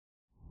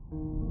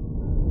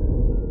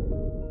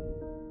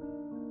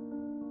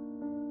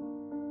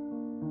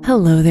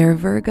Hello there,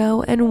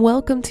 Virgo, and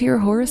welcome to your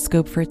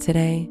horoscope for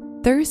today,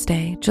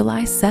 Thursday,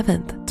 July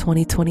 7th,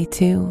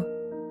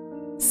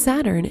 2022.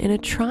 Saturn in a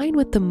trine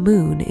with the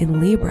moon in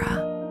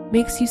Libra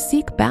makes you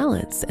seek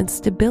balance and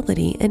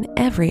stability in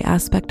every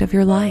aspect of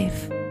your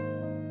life.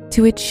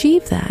 To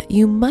achieve that,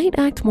 you might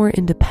act more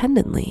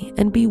independently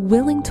and be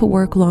willing to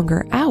work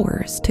longer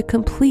hours to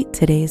complete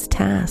today's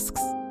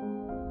tasks.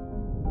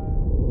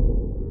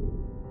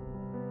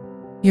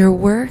 Your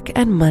work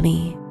and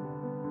money.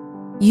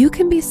 You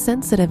can be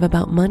sensitive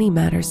about money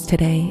matters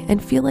today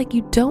and feel like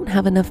you don't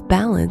have enough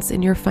balance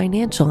in your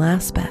financial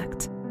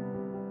aspect.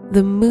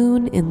 The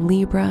moon in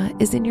Libra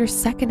is in your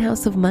second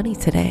house of money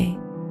today,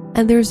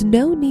 and there's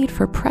no need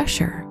for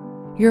pressure.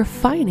 Your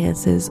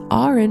finances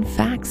are in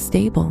fact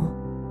stable.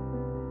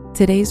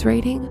 Today's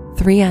rating,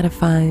 3 out of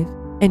 5,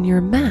 and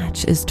your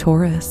match is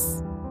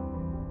Taurus.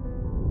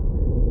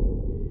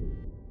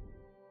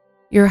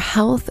 Your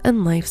health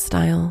and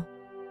lifestyle.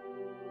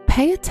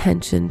 Pay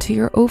attention to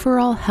your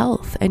overall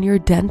health and your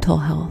dental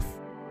health.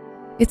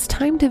 It's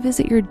time to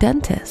visit your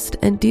dentist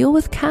and deal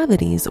with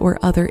cavities or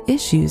other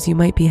issues you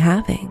might be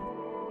having.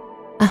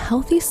 A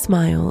healthy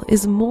smile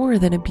is more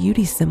than a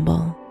beauty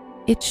symbol.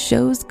 It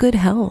shows good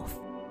health.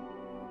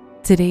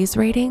 Today's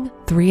rating,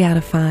 3 out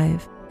of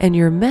 5, and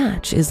your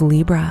match is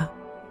Libra.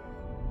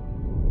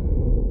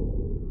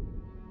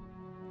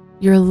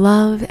 Your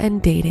love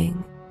and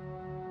dating.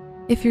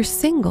 If you're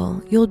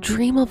single, you'll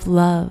dream of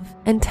love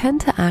and tend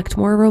to act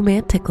more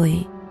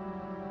romantically.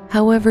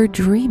 However,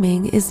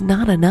 dreaming is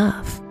not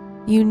enough.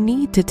 You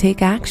need to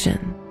take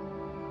action.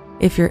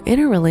 If you're in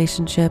a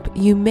relationship,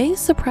 you may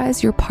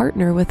surprise your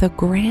partner with a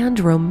grand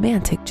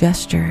romantic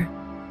gesture.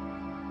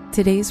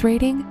 Today's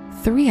rating,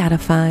 3 out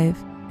of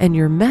 5, and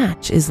your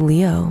match is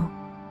Leo.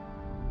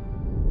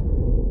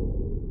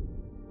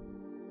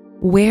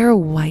 Wear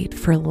white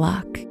for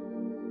luck.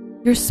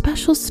 Your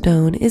special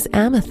stone is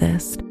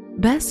amethyst,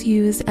 best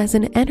used as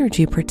an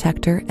energy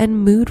protector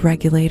and mood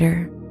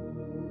regulator.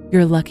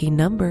 Your lucky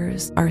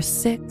numbers are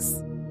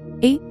 6,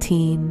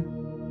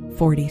 18,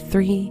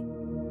 43,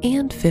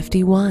 and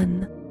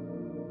 51.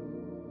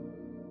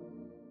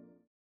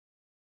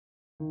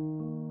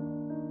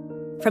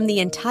 From the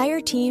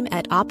entire team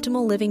at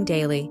Optimal Living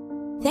Daily,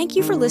 thank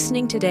you for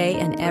listening today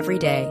and every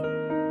day.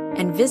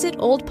 And visit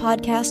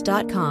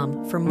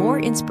oldpodcast.com for more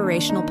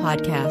inspirational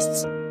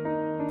podcasts.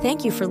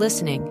 Thank you for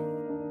listening.